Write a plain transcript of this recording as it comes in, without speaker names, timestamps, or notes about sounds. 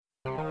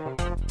Hi,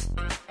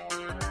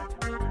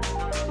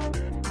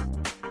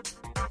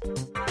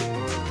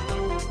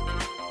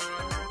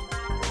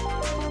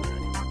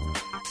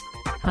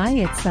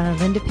 it's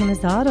Linda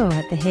Pinizzato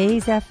at the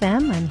Hayes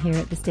FM. I'm here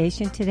at the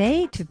station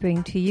today to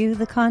bring to you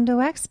the Condo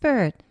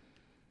Expert.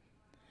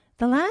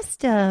 The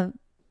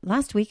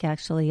last week,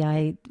 actually,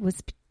 I was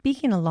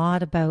speaking a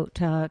lot about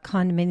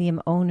condominium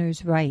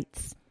owners'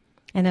 rights,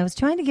 and I was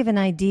trying to give an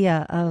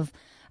idea of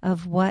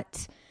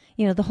what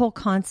the whole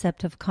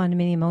concept of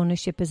condominium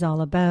ownership is all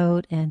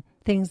about, and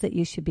things that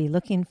you should be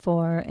looking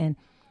for, and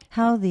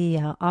how the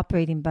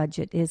operating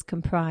budget is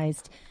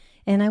comprised.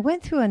 And I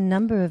went through a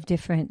number of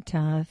different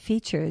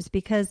features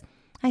because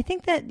I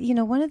think that,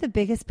 one of the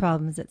biggest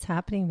problems that's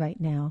happening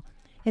right now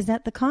is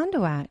that the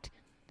Condo Act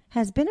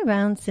has been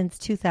around since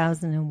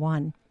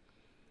 2001.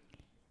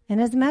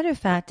 And as a matter of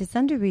fact, it's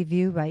under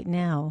review right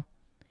now.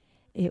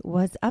 It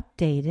was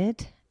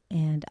updated,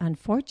 and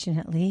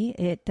unfortunately,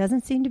 it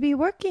doesn't seem to be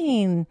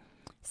working.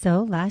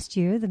 So last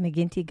year, the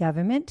McGuinty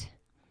government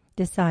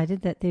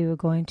decided that they were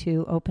going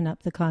to open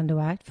up the Condo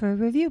Act for a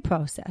review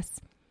process.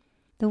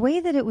 The way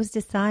that it was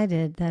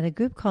decided that a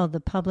group called the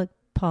Public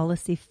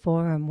Policy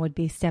Forum would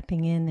be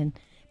stepping in and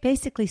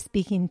basically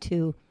speaking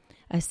to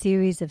a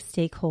series of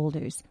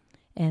stakeholders.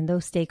 And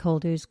those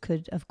stakeholders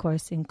could, of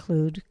course,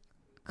 include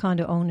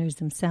condo owners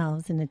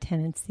themselves in a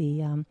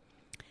tenancy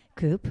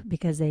group,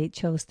 because they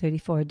chose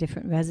 34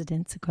 different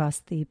residents across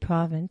the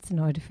province in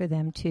order for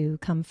them to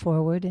come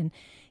forward and,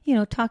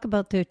 talk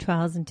about their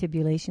trials and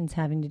tribulations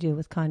having to do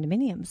with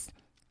condominiums.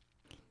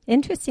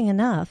 Interesting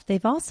enough,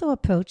 they've also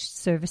approached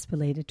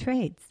service-related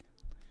trades.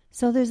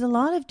 So there's a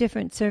lot of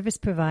different service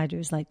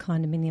providers like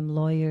condominium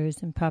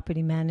lawyers and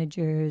property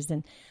managers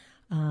and,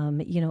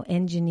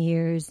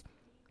 engineers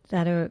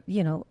that are,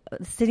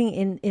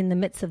 sitting in the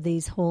midst of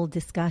these whole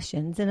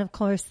discussions. And, of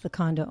course, the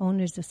Condo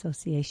Owners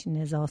Association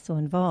is also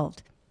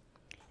involved.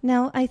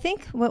 Now, I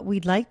think what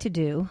we'd like to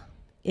do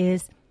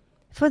is,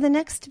 for the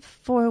next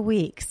 4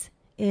 weeks,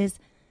 is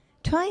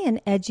try and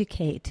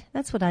educate.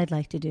 That's what I'd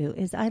like to do,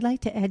 is I'd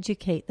like to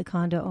educate the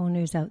condo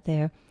owners out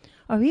there,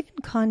 or even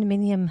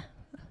condominium,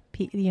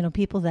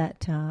 people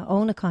that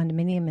own a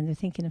condominium and they're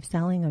thinking of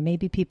selling, or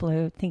maybe people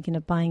are thinking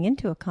of buying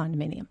into a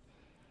condominium.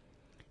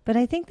 But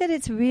I think that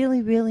it's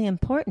really, really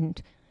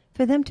important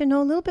for them to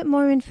know a little bit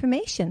more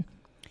information.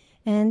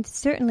 And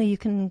certainly you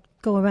can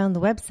go around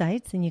the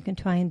websites and you can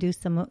try and do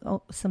some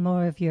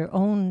more of your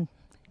own,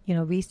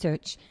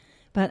 research.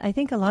 But I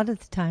think a lot of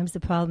the times the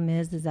problem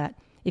is that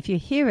if you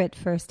hear it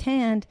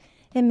firsthand,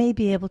 it may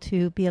be able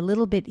to be a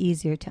little bit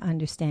easier to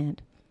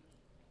understand.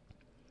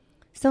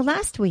 So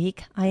last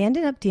week, I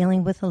ended up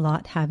dealing with a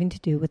lot having to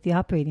do with the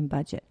operating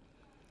budget.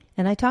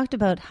 And I talked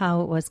about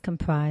how it was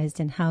comprised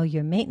and how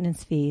your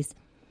maintenance fees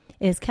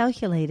is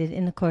calculated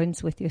in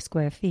accordance with your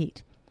square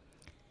feet.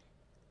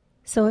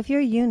 So if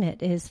your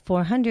unit is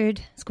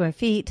 400 square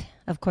feet,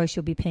 of course,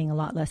 you'll be paying a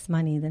lot less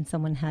money than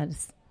someone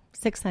has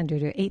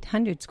 600 or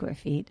 800 square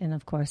feet. And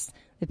of course,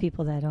 the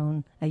people that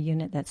own a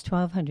unit that's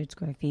 1,200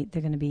 square feet,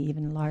 they're going to be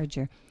even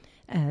larger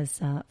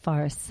as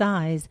far as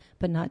size,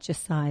 but not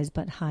just size,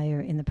 but higher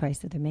in the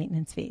price of their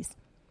maintenance fees.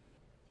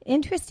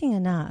 Interesting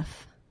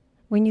enough,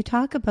 when you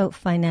talk about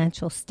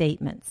financial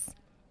statements,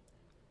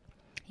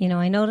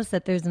 I noticed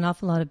that there's an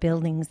awful lot of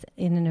buildings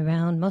in and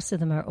around. Most of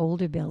them are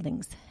older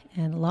buildings.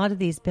 And a lot of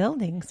these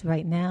buildings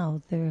right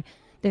now, their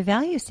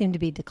values seem to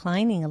be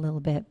declining a little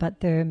bit, but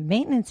their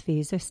maintenance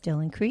fees are still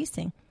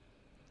increasing.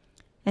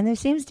 And there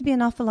seems to be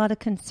an awful lot of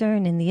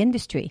concern in the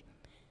industry,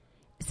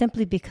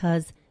 simply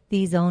because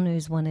these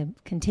owners want to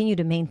continue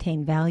to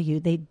maintain value.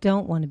 They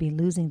don't want to be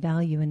losing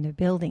value in their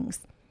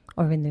buildings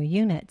or in their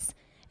units,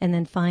 and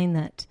then find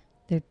that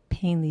they're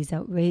paying these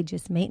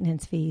outrageous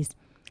maintenance fees,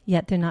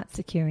 yet they're not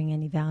securing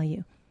any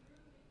value.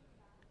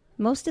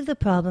 Most of the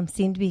problems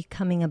seem to be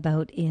coming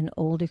about in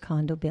older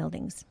condo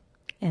buildings.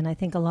 And I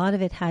think a lot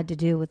of it had to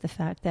do with the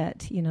fact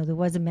that, there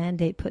was a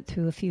mandate put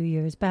through a few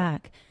years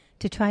back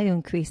to try to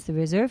increase the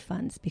reserve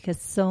funds,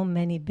 because so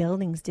many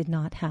buildings did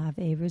not have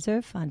a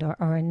reserve fund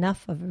or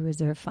enough of a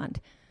reserve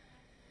fund.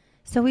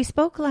 So we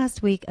spoke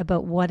last week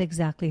about what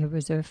exactly a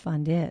reserve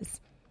fund is.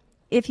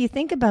 If you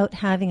think about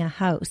having a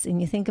house and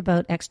you think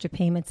about extra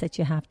payments that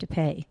you have to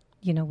pay,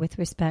 with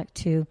respect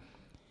to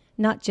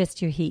not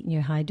just your heat and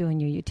your hydro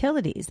and your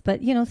utilities, but,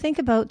 think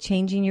about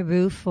changing your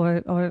roof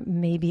or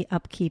maybe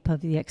upkeep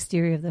of the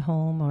exterior of the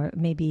home, or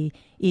maybe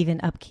even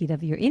upkeep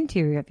of your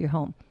interior of your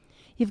home.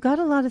 You've got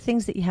a lot of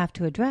things that you have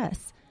to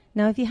address.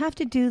 Now, if you have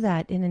to do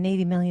that in an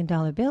 $80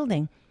 million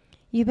building,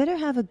 you better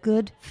have a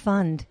good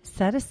fund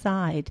set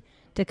aside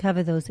to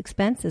cover those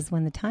expenses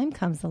when the time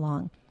comes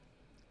along.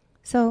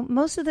 So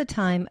most of the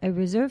time, a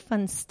reserve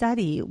fund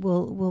study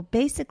will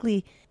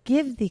basically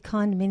give the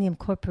condominium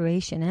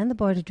corporation and the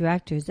board of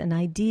directors an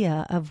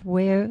idea of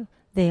where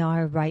they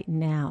are right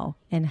now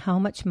and how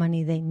much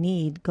money they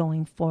need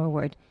going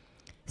forward,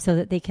 so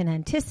that they can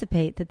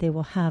anticipate that they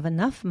will have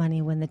enough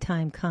money when the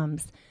time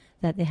comes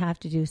that they have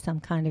to do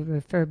some kind of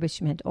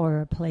refurbishment or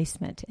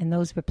replacement. And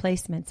those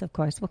replacements, of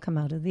course, will come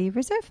out of the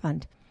reserve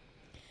fund.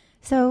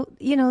 So,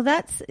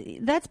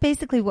 that's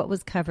basically what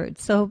was covered.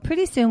 So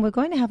pretty soon we're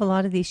going to have a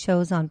lot of these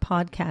shows on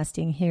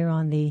podcasting here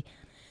on the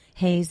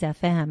Hayes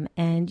FM,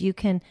 and you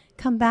can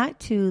come back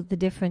to the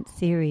different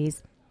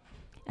series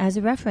as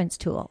a reference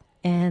tool,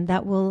 and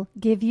that will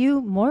give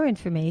you more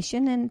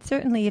information. And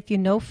certainly if you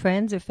know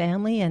friends or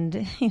family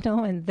and,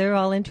 and they're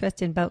all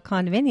interested about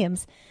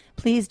condominiums,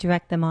 please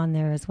direct them on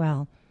there as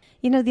well.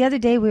 The other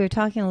day we were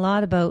talking a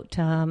lot about,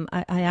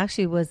 I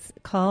actually was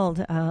called,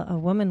 a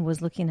woman was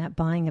looking at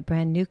buying a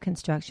brand new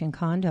construction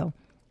condo.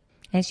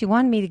 And she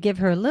wanted me to give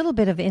her a little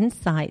bit of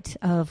insight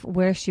of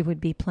where she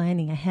would be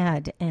planning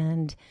ahead.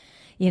 And,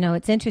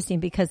 it's interesting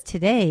because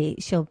today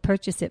she'll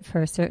purchase it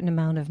for a certain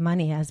amount of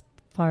money as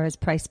far as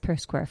price per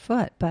square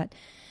foot. But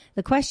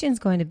the question is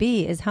going to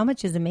be is how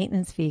much is the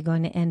maintenance fee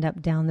going to end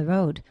up down the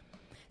road?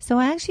 So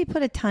I actually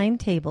put a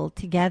timetable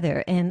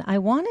together, and I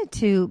wanted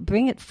to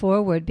bring it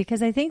forward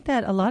because I think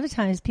that a lot of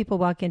times people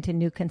walk into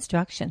new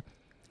construction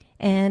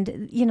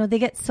and, they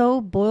get so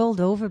boiled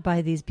over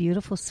by these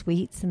beautiful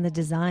suites and the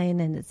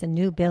design, and it's a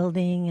new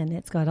building and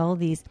it's got all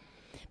these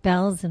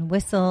bells and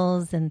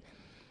whistles, and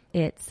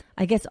it's,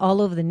 I guess,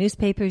 all over the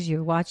newspapers.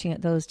 You're watching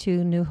it. Those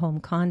 2 new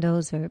home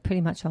condos are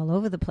pretty much all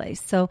over the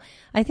place. So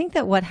I think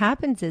that what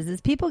happens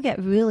is people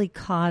get really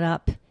caught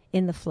up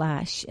in the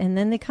flash, and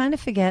then they kind of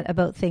forget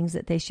about things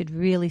that they should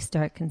really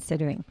start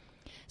considering.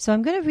 So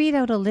I'm going to read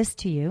out a list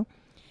to you,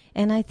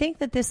 and I think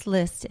that this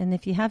list, and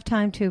if you have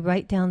time to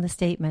write down the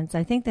statements,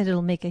 I think that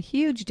it'll make a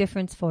huge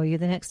difference for you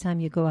the next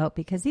time you go out,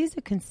 because these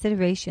are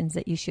considerations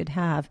that you should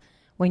have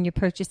when you're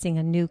purchasing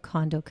a new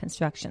condo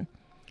construction.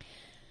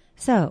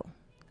 So,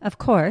 of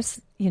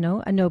course,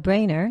 a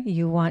no-brainer,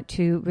 you want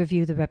to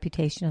review the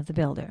reputation of the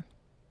builder.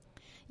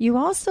 You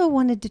also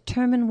want to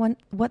determine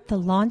what the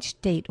launch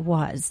date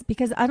was,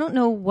 because I don't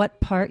know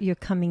what part you're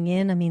coming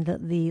in. I mean,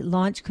 the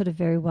launch could have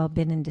very well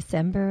been in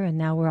December, and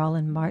now we're all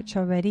in March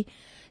already.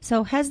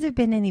 So has there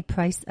been any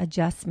price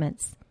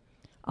adjustments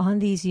on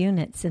these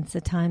units since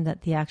the time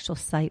that the actual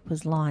site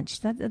was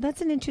launched?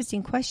 That's an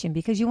interesting question,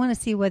 because you want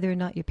to see whether or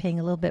not you're paying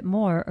a little bit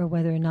more or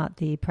whether or not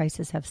the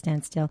prices have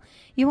stand still.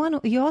 You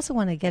also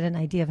want to get an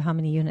idea of how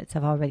many units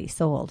have already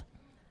sold.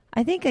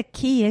 I think a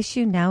key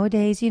issue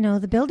nowadays,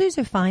 the builders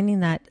are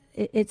finding that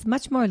it's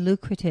much more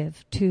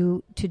lucrative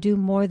to do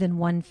more than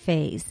one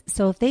phase.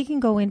 So if they can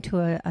go into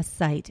a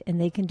site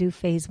and they can do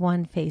phase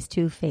 1, phase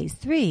 2, phase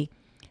 3,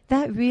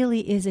 that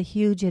really is a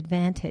huge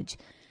advantage.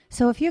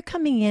 So if you're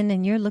coming in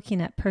and you're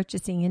looking at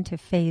purchasing into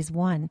phase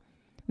 1,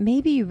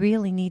 maybe you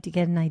really need to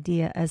get an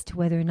idea as to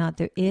whether or not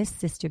there is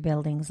sister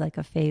buildings like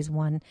a phase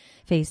 1,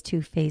 phase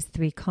 2, phase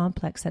 3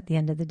 complex at the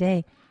end of the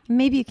day.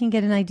 Maybe you can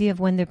get an idea of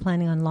when they're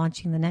planning on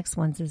launching the next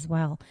ones as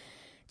well.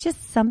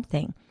 Just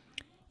something.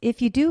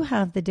 If you do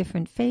have the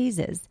different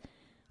phases,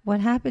 what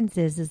happens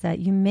is that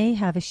you may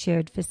have a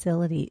shared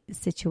facility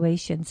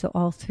situation, so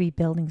all 3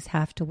 buildings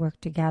have to work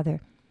together.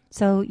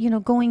 So,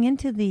 going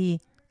into the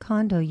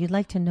condo, you'd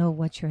like to know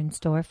what you're in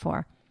store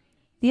for.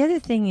 The other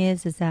thing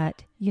is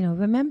that,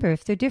 remember,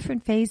 if they're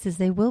different phases,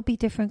 they will be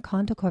different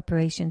condo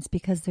corporations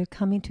because they're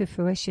coming to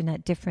fruition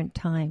at different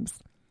times.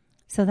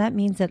 So that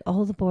means that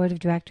all the board of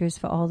directors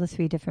for all the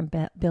 3 different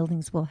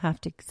buildings will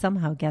have to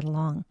somehow get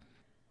along.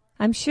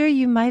 I'm sure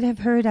you might have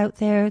heard out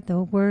there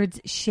the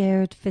words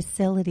shared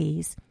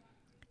facilities.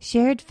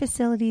 Shared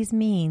facilities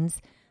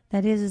means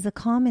that it is a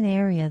common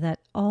area that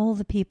all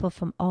the people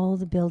from all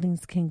the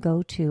buildings can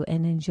go to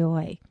and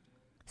enjoy.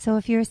 So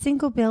if you're a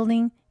single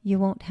building, you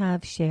won't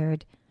have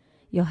shared.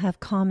 You'll have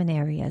common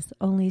areas,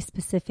 only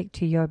specific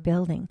to your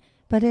building.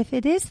 But if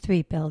it is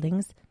 3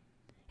 buildings,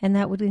 and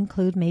that would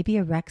include maybe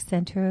a rec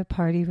center, a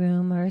party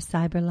room, or a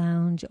cyber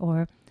lounge,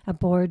 or a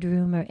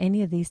boardroom, or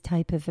any of these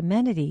type of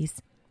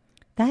amenities,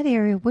 that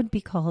area would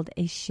be called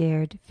a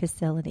shared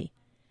facility.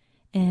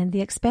 And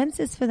the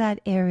expenses for that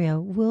area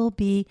will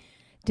be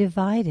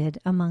divided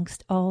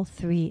amongst all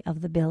 3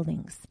 of the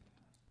buildings.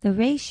 The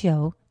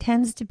ratio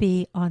tends to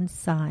be on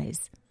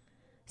size.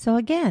 So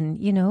again,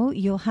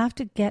 you'll have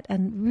to get a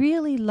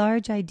really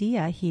large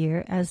idea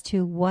here as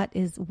to what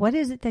is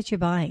it that you're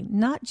buying.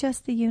 Not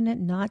just the unit,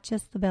 not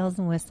just the bells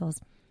and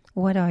whistles.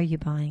 What are you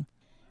buying?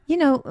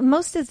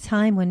 Most of the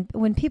time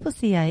when people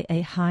see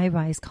a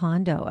high-rise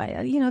condo,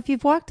 if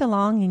you've walked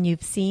along and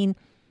you've seen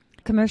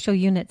commercial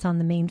units on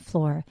the main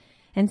floor,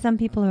 and some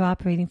people are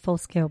operating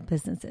full-scale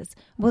businesses,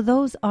 well,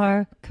 those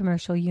are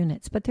commercial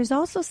units. But there's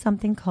also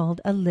something called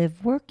a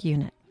live-work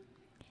unit.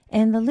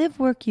 And the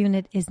live-work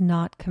unit is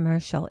not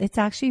commercial. It's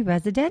actually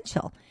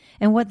residential.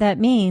 And what that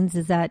means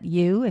is that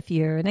if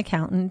you're an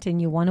accountant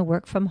and you want to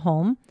work from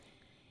home,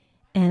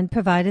 and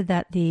provided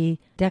that the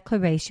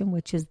declaration,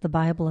 which is the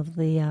Bible of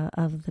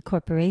the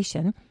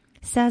corporation,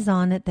 says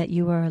on it that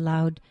you are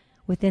allowed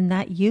within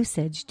that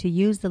usage to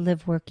use the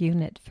live-work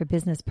unit for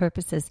business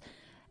purposes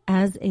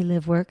as a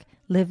live-work,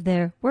 live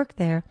there, work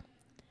there,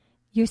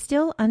 you're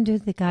still under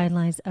the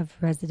guidelines of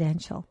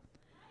residential.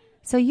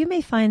 So you may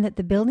find that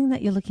the building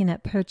that you're looking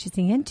at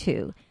purchasing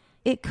into,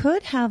 it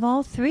could have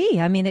all 3.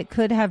 I mean, it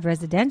could have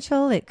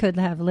residential, it could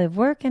have live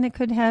work, and it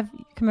could have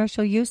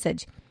commercial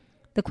usage.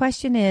 The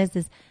question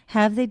is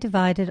have they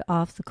divided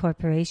off the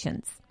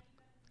corporations?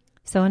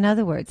 So in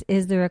other words,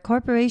 is there a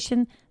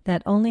corporation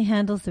that only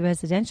handles the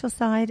residential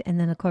side and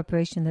then a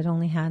corporation that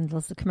only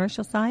handles the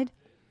commercial side?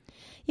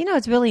 You know,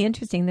 it's really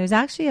interesting. There's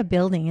actually a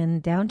building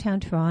in downtown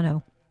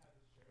Toronto.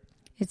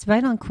 It's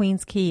right on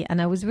Queen's Quay,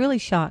 and I was really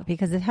shocked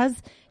because it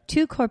has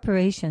two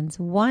corporations.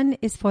 One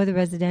is for the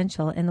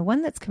residential, and the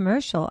one that's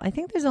commercial, I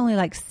think there's only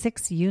like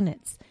 6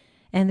 units.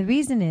 And the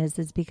reason is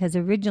because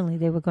originally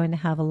they were going to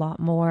have a lot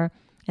more,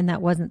 and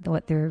that wasn't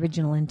what their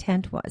original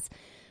intent was.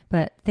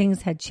 But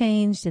things had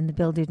changed, and the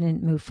builder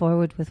didn't move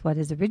forward with what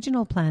his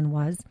original plan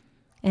was,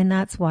 and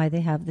that's why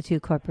they have the two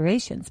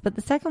corporations. But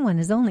the second one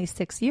is only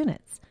 6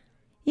 units.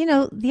 You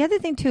know, the other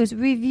thing, too, is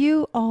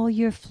review all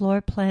your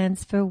floor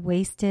plans for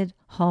wasted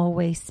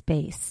hallway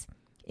space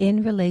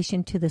in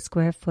relation to the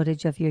square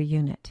footage of your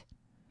unit.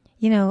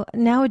 You know,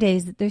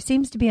 nowadays, there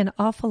seems to be an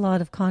awful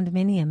lot of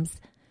condominiums.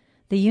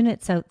 The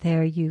units out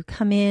there, you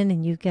come in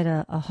and you get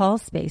a hall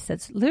space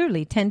that's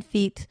literally 10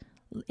 feet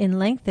in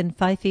length and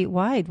 5 feet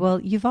wide.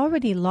 Well, you've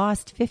already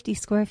lost 50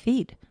 square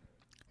feet.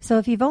 So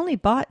if you've only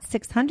bought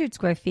 600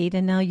 square feet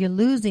and now you're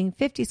losing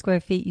 50 square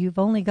feet, you've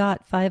only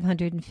got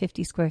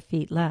 550 square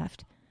feet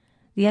left.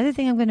 The other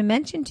thing I'm going to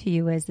mention to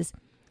you is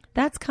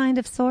that's kind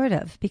of sort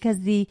of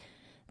because the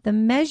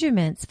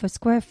measurements for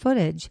square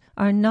footage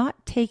are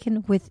not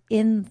taken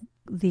within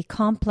the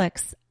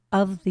complex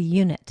of the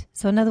unit.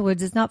 So in other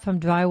words, it's not from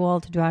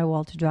drywall to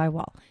drywall to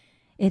drywall.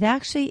 It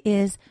actually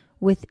is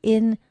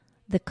within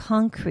the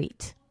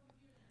concrete.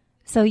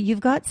 So you've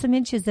got some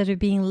inches that are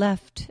being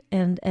left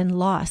and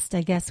lost,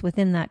 I guess,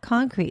 within that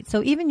concrete.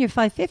 So even your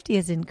 550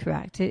 is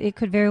incorrect. It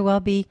could very well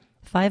be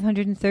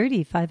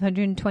 530,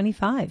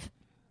 525.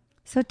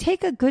 So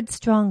take a good,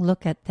 strong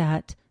look at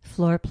that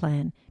floor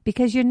plan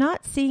because you're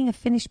not seeing a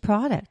finished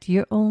product.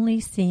 You're only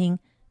seeing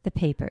the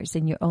papers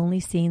and you're only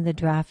seeing the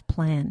draft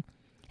plan.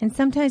 And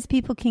sometimes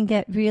people can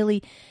get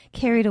really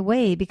carried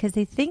away because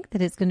they think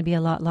that it's going to be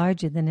a lot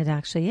larger than it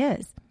actually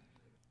is.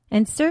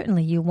 And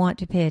certainly you want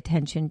to pay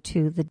attention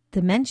to the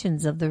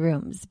dimensions of the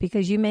rooms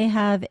because you may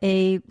have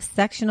a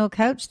sectional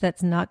couch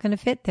that's not going to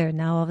fit there.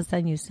 Now all of a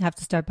sudden you have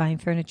to start buying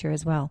furniture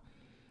as well.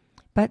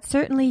 But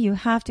certainly you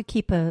have to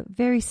keep a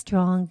very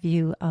strong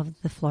view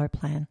of the floor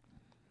plan.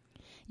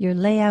 Your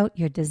layout,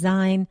 your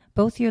design,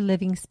 both your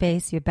living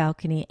space, your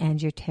balcony,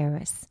 and your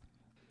terrace.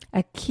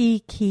 A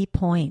key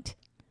point.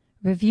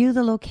 Review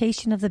the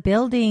location of the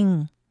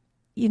building.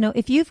 You know,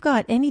 if you've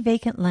got any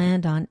vacant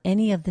land on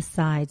any of the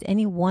sides,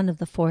 any one of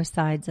the 4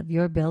 sides of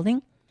your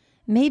building,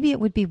 maybe it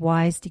would be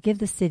wise to give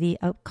the city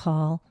a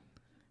call,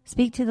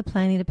 speak to the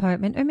planning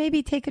department, or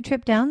maybe take a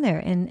trip down there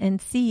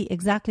and see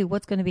exactly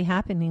what's going to be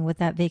happening with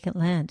that vacant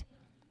land.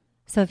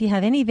 So if you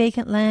have any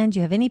vacant land,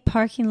 you have any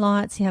parking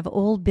lots, you have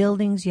old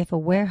buildings, you have a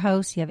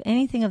warehouse, you have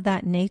anything of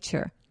that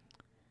nature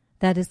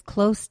that is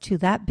close to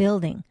that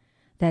building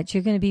that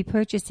you're going to be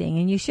purchasing,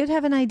 and you should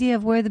have an idea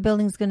of where the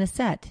building's going to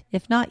set.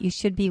 If not, you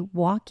should be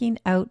walking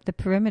out the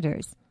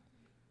perimeters.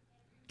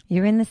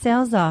 You're in the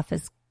sales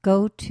office.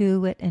 Go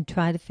to it and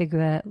try to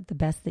figure out the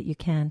best that you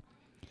can.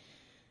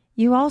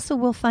 You also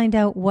will find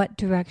out what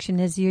direction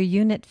is your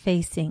unit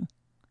facing.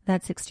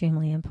 That's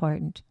extremely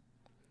important.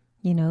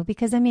 You know,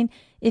 because, I mean,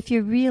 if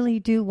you really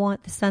do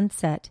want the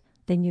sunset,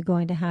 then you're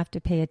going to have to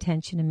pay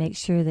attention and make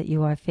sure that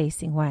you are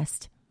facing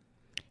west.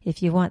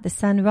 If you want the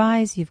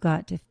sunrise, you've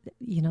got to,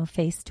 you know,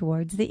 face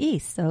towards the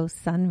east. So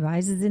sun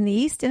rises in the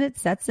east and it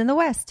sets in the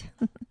west.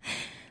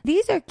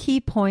 These are key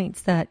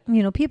points that,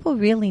 you know, people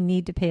really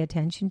need to pay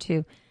attention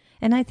to.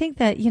 And I think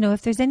that, you know,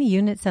 if there's any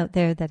units out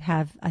there that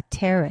have a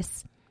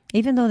terrace,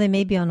 even though they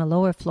may be on a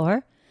lower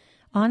floor,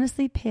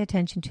 honestly, pay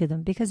attention to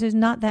them because there's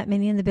not that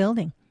many in the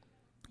building.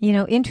 You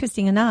know,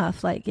 interesting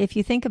enough, like if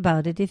you think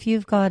about it, if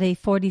you've got a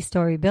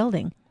 40-story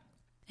building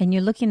and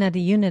you're looking at a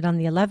unit on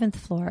the 11th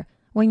floor,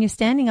 when you're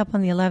standing up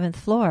on the 11th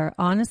floor,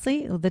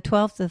 honestly, the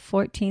 12th, the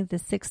 14th, the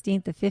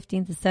 16th, the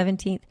 15th, the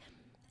 17th,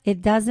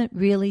 it doesn't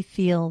really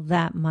feel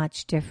that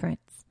much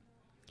difference.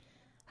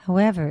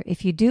 However,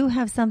 if you do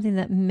have something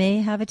that may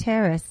have a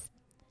terrace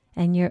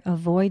and you're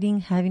avoiding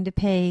having to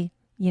pay,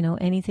 you know,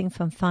 anything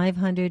from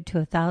 $500 to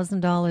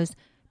 $1,000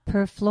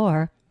 per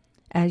floor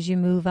as you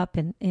move up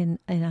in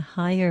a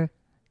higher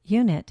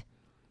unit,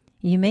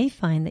 you may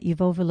find that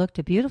you've overlooked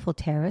a beautiful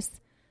terrace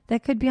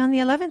that could be on the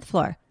 11th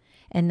floor.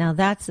 And now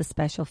that's a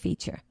special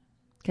feature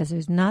because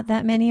there's not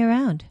that many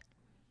around.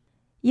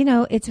 You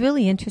know, it's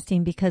really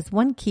interesting because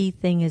one key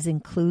thing is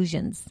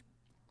inclusions.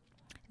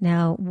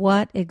 Now,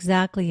 what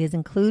exactly is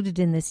included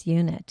in this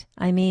unit?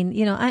 I mean,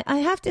 you know, I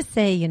have to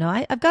say, you know,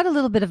 I've got a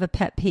little bit of a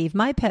pet peeve.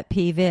 My pet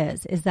peeve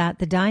is that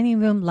the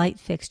dining room light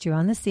fixture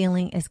on the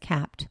ceiling is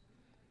capped.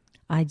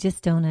 I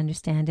just don't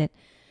understand it.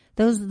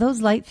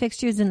 Those light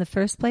fixtures in the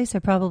first place are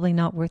probably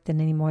not worth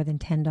any more than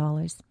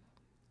 $10.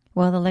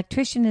 Well, the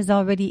electrician is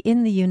already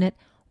in the unit.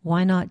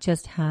 Why not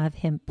just have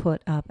him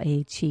put up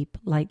a cheap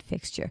light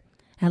fixture?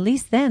 At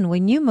least then,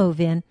 when you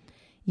move in,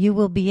 you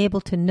will be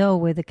able to know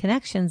where the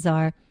connections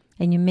are,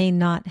 and you may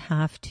not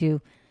have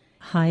to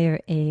hire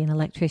an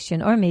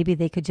electrician, or maybe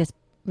they could just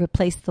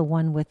replace the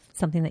one with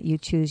something that you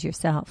choose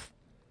yourself.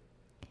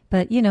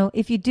 But,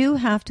 if you do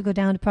have to go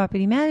down to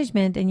property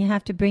management and you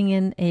have to bring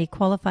in a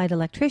qualified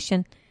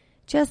electrician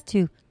just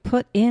to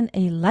put in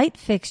a light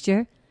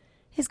fixture,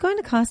 it's going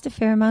to cost a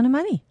fair amount of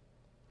money.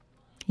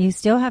 You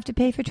still have to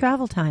pay for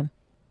travel time.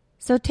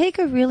 So take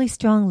a really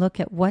strong look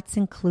at what's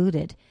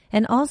included,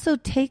 and also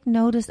take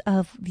notice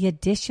of the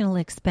additional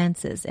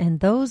expenses. And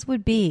those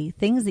would be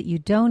things that you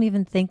don't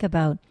even think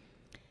about.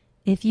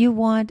 If you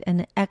want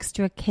an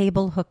extra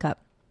cable hookup,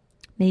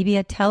 maybe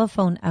a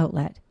telephone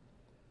outlet,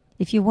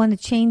 if you want to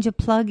change a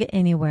plug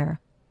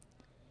anywhere,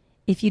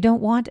 if you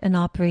don't want an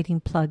operating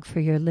plug for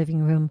your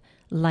living room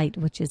light,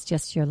 which is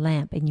just your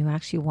lamp, and you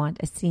actually want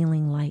a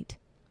ceiling light.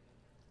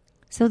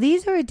 So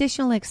these are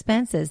additional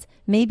expenses.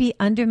 Maybe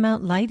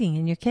undermount lighting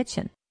in your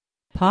kitchen.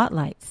 Pot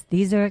lights.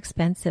 These are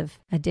expensive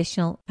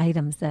additional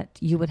items that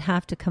you would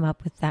have to come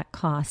up with that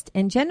cost.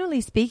 And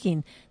generally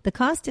speaking, the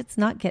cost does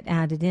not get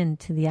added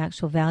into the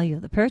actual value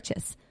of the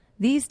purchase.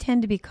 These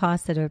tend to be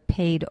costs that are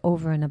paid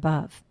over and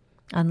above.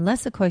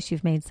 Unless, of course,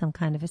 you've made some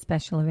kind of a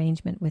special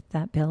arrangement with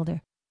that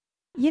builder.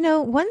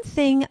 One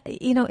thing,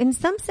 in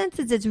some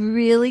senses it's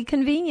really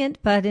convenient,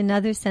 but in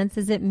other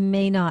senses it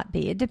may not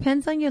be. It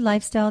depends on your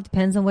lifestyle, it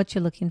depends on what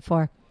you're looking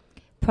for.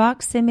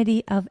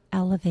 Proximity of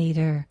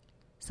elevator.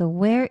 So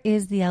where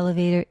is the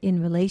elevator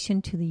in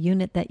relation to the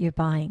unit that you're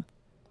buying?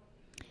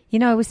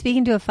 I was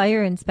speaking to a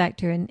fire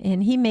inspector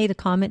and he made a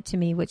comment to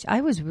me, which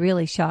I was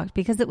really shocked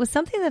because it was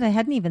something that I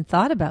hadn't even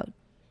thought about.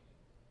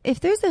 If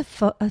there's a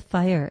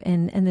fire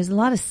and there's a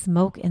lot of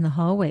smoke in the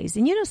hallways,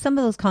 and some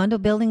of those condo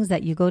buildings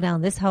that you go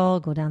down this hall,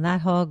 go down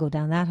that hall, go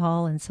down that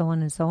hall, and so on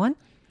and so on,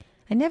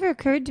 it never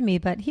occurred to me,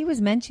 but he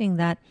was mentioning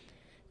that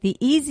the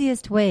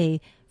easiest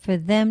way for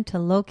them to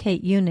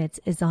locate units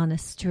is on a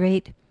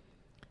straight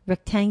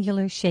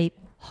rectangular shaped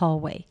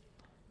hallway,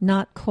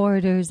 not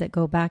corridors that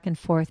go back and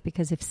forth,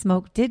 because if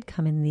smoke did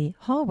come in the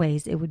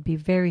hallways, it would be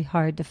very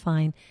hard to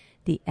find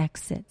the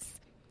exits.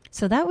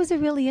 So that was a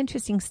really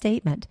interesting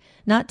statement.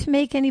 Not to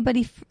make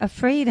anybody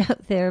afraid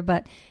out there,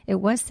 but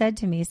it was said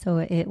to me, so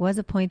it was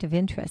a point of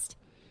interest.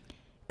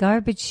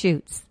 Garbage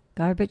chutes.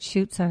 Garbage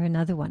chutes are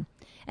another one.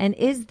 And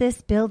is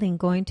this building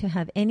going to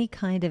have any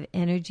kind of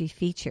energy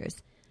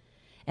features?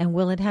 And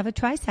will it have a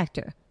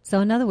trisector? So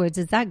in other words,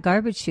 is that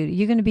garbage chute, are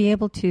you going to be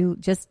able to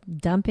just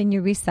dump in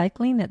your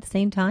recycling at the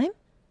same time?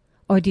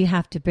 Or do you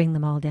have to bring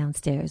them all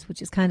downstairs,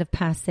 which is kind of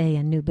passé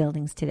in new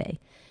buildings today?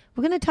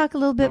 We're going to talk a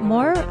little bit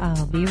more.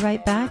 I'll be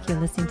right back. You're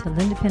listening to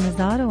Linda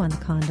Pinizzotto on The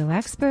Condo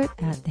Expert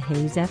at The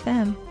Hayes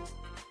FM.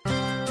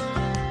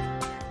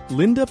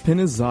 Linda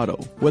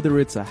Pinizzotto. Whether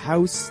it's a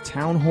house,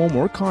 townhome,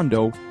 or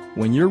condo,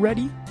 when you're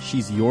ready,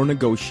 she's your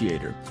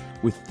negotiator.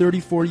 With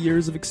 34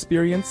 years of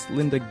experience,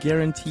 Linda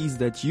guarantees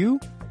that you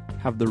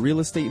have the real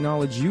estate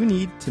knowledge you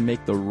need to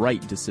make the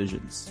right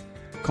decisions.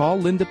 Call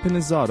Linda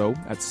Pinizzotto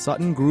at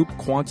Sutton Group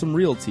Quantum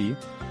Realty,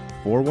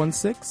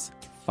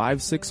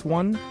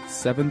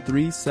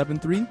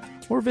 416-561-7373,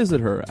 or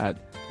visit her at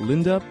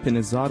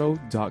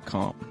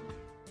lindapinizzotto.com.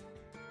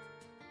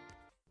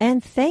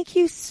 And thank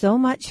you so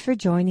much for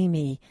joining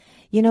me.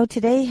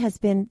 Today has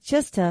been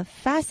just a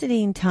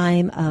fascinating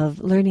time of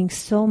learning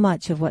so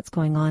much of what's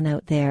going on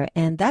out there.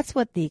 And that's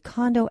what the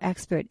Condo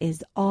Expert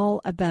is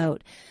all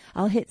about.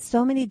 I'll hit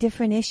so many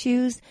different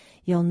issues.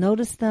 You'll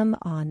notice them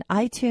on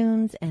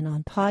iTunes and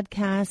on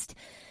podcast.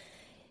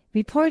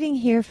 Reporting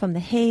here from the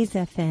Hayes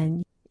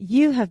FM,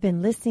 you have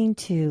been listening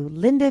to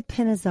Linda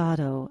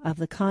Pinizzotto of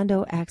the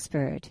Condo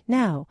Expert.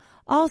 Now,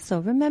 also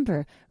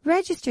remember,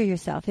 register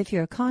yourself. If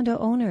you're a condo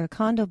owner or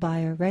condo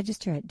buyer,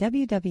 register at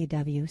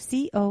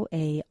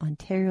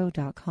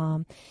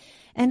www.coaontario.com.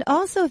 And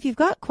also, if you've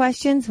got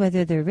questions,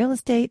 whether they're real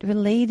estate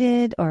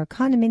related or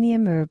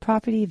condominium or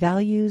property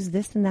values,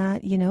 this and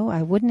that,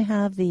 I wouldn't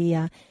have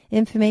the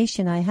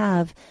information I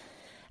have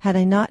had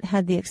I not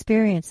had the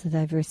experience that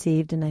I've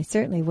received, and I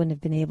certainly wouldn't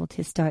have been able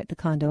to start the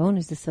Condo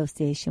Owners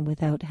Association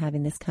without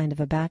having this kind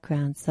of a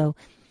background. So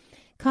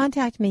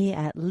contact me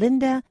at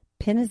Linda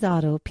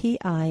Pinizzotto,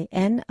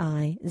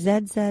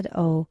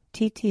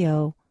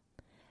 Pinizzotto,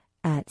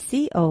 at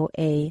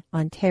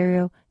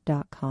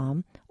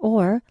coaontario.com,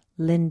 or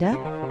Linda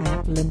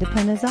at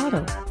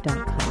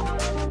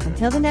lindapinizzotto.com.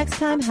 Until the next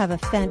time, have a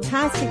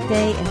fantastic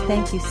day, and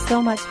thank you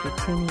so much for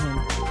tuning in.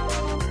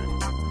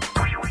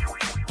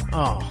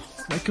 Oh,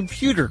 my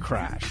computer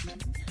crashed.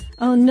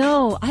 Oh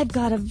no, I've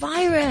got a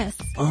virus.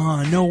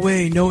 No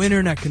way, no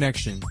internet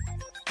connection.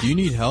 Do you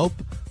need help?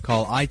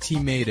 Call IT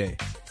Mayday.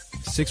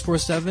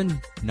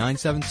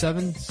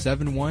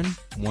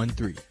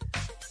 647-977-7113.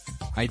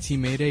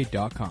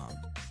 itmayday.com.